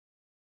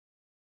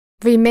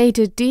We made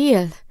a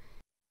deal.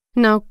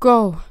 Now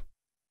go.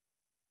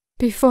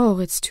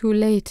 Before it's too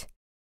late.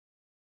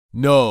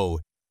 No,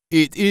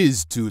 it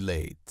is too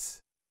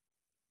late.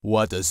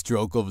 What a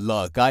stroke of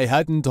luck I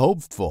hadn't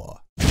hoped for.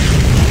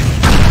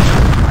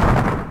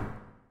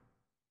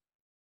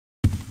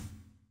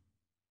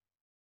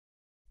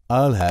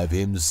 I'll have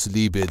him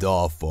sleep it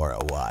off for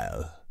a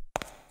while.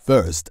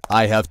 First,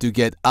 I have to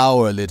get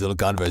our little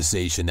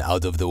conversation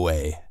out of the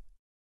way.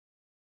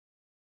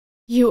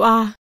 You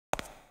are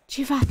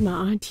Jivatma,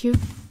 aren't you?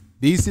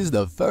 This is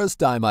the first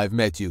time I've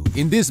met you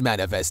in this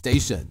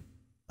manifestation,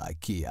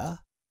 Ikea.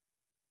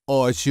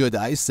 Or should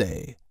I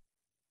say,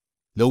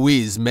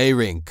 Luise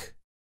Meyrink.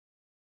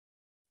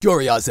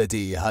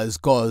 Curiosity has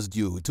caused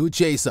you to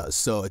chase us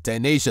so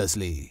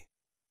tenaciously.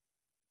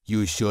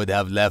 You should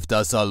have left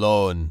us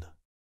alone.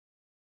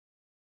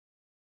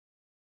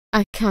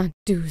 I can't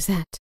do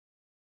that.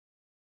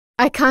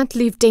 I can't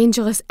leave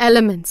dangerous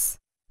elements,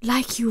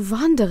 like you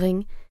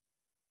wandering,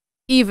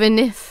 even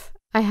if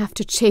I have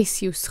to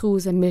chase you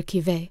through the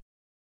Milky Way.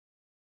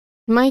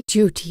 My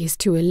duty is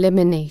to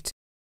eliminate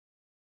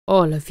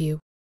all of you.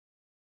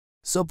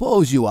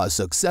 Suppose you are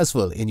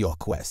successful in your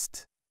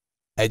quest,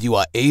 and you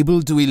are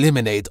able to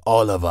eliminate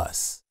all of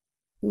us.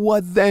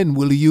 What then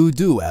will you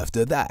do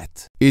after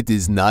that? It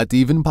is not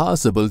even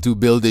possible to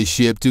build a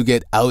ship to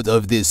get out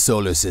of this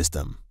solar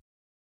system.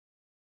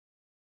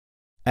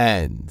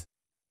 And,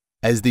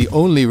 as the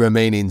only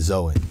remaining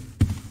Zoan,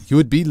 you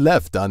would be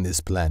left on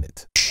this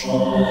planet.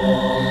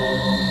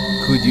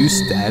 Could you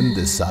stand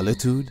the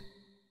solitude?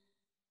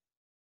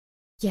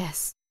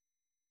 Yes.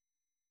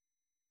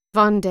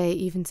 One day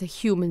even the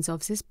humans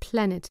of this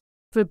planet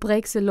will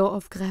break the law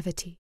of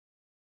gravity.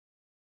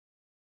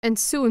 And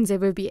soon they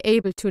will be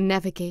able to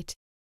navigate.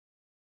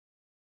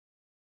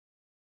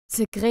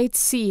 The great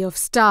sea of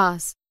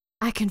stars,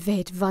 I can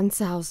wait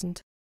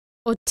 1,000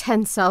 or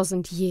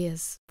 10,000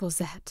 years for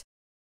that.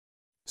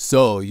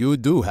 So you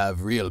do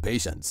have real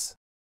patience.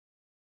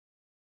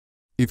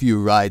 If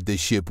you ride the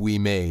ship we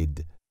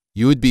made,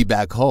 you'd be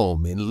back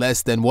home in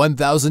less than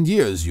 1,000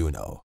 years, you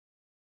know.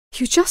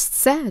 You just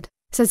said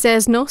that there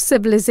is no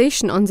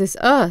civilization on this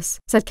earth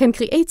that can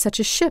create such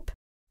a ship.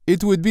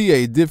 It would be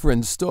a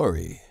different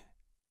story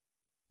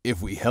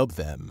if we help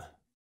them.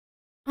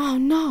 Oh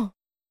no.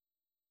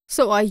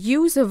 So are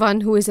you the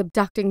one who is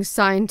abducting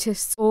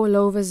scientists all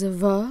over the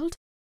world?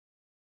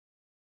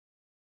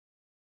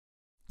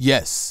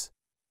 Yes.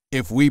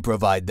 If we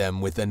provide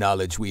them with the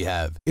knowledge we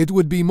have, it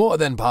would be more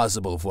than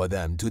possible for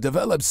them to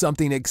develop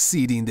something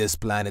exceeding this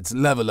planet's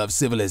level of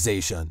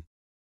civilization.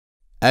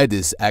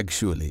 Addis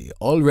actually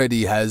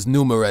already has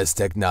numerous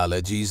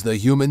technologies the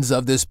humans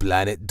of this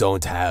planet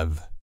don't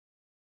have.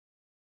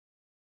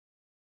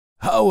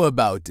 How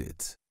about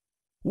it?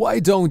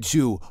 Why don't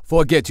you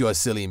forget your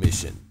silly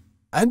mission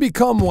and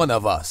become one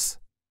of us?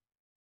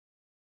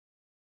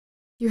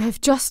 You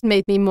have just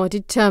made me more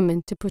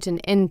determined to put an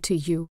end to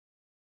you.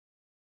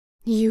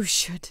 You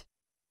should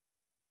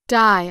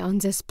die on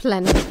this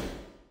planet.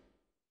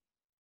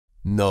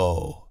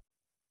 No.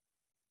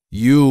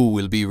 You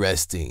will be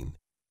resting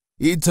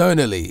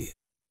eternally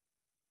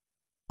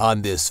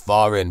on this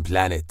foreign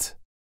planet.